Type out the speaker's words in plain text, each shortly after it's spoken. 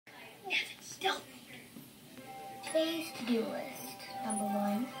Still. Today's to-do list. Number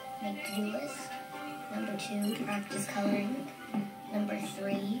 1, make to-do list. Number 2, practice coloring. Number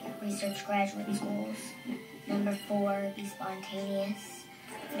 3, research graduate schools. Number 4, be spontaneous.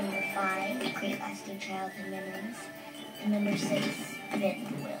 Number 5, create lasting childhood memories. And number 6, bend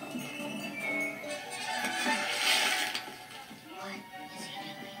the will. What is he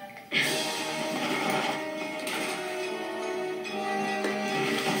doing?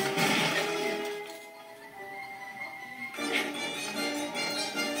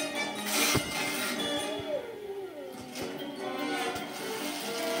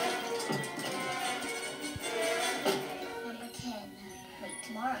 Number 10, make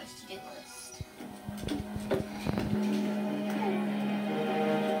tomorrow's to-do list.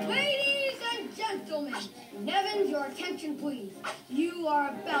 Ladies and gentlemen, Nevins, your attention please. You are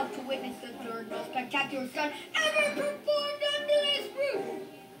about to witness the third most spectacular stunt ever performed under this roof.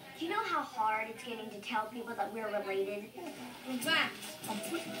 Do you know how hard it's getting to tell people that we're related? In fact, I'll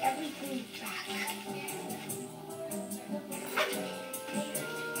put everything back.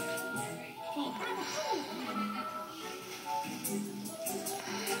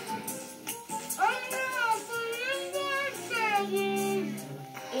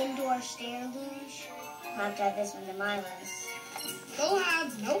 Indoor stair luge? I'll have to add this one to my list. Go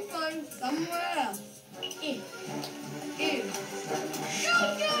have no fun somewhere else. In.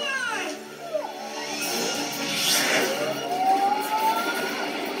 Shotgun!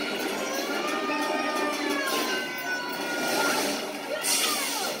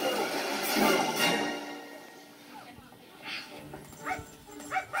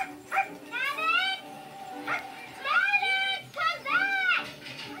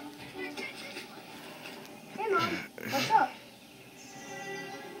 What's up?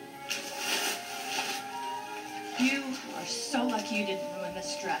 You are so lucky you didn't ruin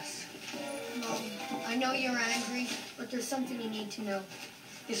this dress. Mom, I know you're angry, but there's something you need to know.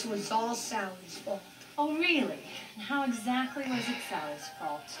 This was all Sally's fault. Oh, really? And how exactly was it Sally's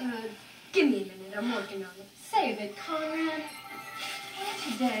fault? Give me a minute, I'm working on it. Save it, Conrad. Not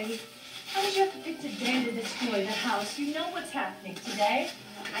today. How did you have to pick today to destroy the house? You know what's happening today.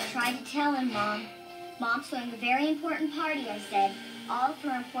 I tried to tell him, Mom. Mom's throwing a very important party, I said. All of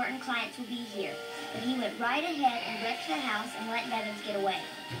her important clients will be here. But he went right ahead and wrecked the house and let Nevins get away.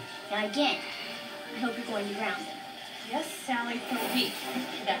 Now again, I hope you're going to ground him. Yes, Sally, for a week.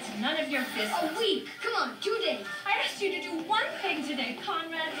 That's none of your business. A week? Come on, 2 days. I asked you to do one thing today,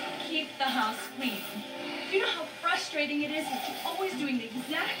 Conrad. Keep the house clean. Do you know how frustrating it is that you're always doing the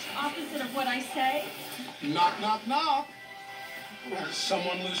exact opposite of what I say? Knock, knock, knock. Did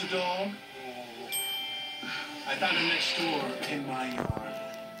someone lose a dog? I found him next door in my yard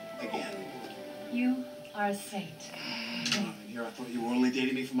again. You are a saint. Here, I thought you were only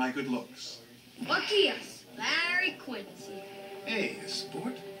dating me for my good looks. Lucky us. Larry Quinn's here. Hey,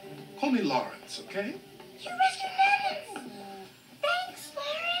 sport. Call me Lawrence, okay? You rescued Nevins! Thanks,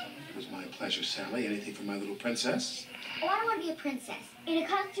 Larry. It was my pleasure, Sally. Anything for my little princess? Oh, I don't want to be a princess. In a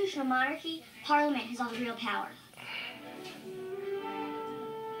constitutional monarchy, Parliament has all the real power.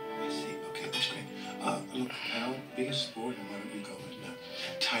 I see. Okay, that's great. Look, pal, be a sport, and why don't you go and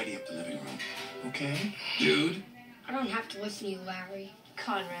tidy up the living room, okay? Dude? I don't have to listen to you, Larry.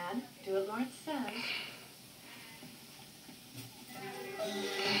 Conrad, do what Lawrence says.